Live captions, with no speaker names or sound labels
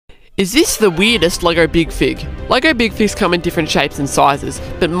Is this the weirdest LEGO Big Fig? LEGO Big Figs come in different shapes and sizes,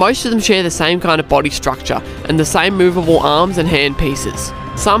 but most of them share the same kind of body structure and the same movable arms and hand pieces.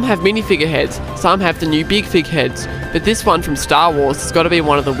 Some have minifigure heads, some have the new Big Fig heads, but this one from Star Wars has got to be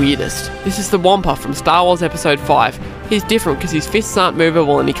one of the weirdest. This is the Wampa from Star Wars Episode 5. He's different because his fists aren't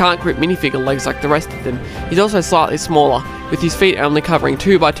movable and he can't grip minifigure legs like the rest of them. He's also slightly smaller, with his feet only covering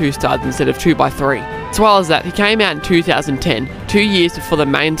 2x2 studs instead of 2x3. As well as that, he came out in 2010, 2 years before the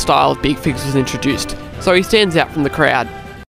main style of Big Figs was introduced, so he stands out from the crowd.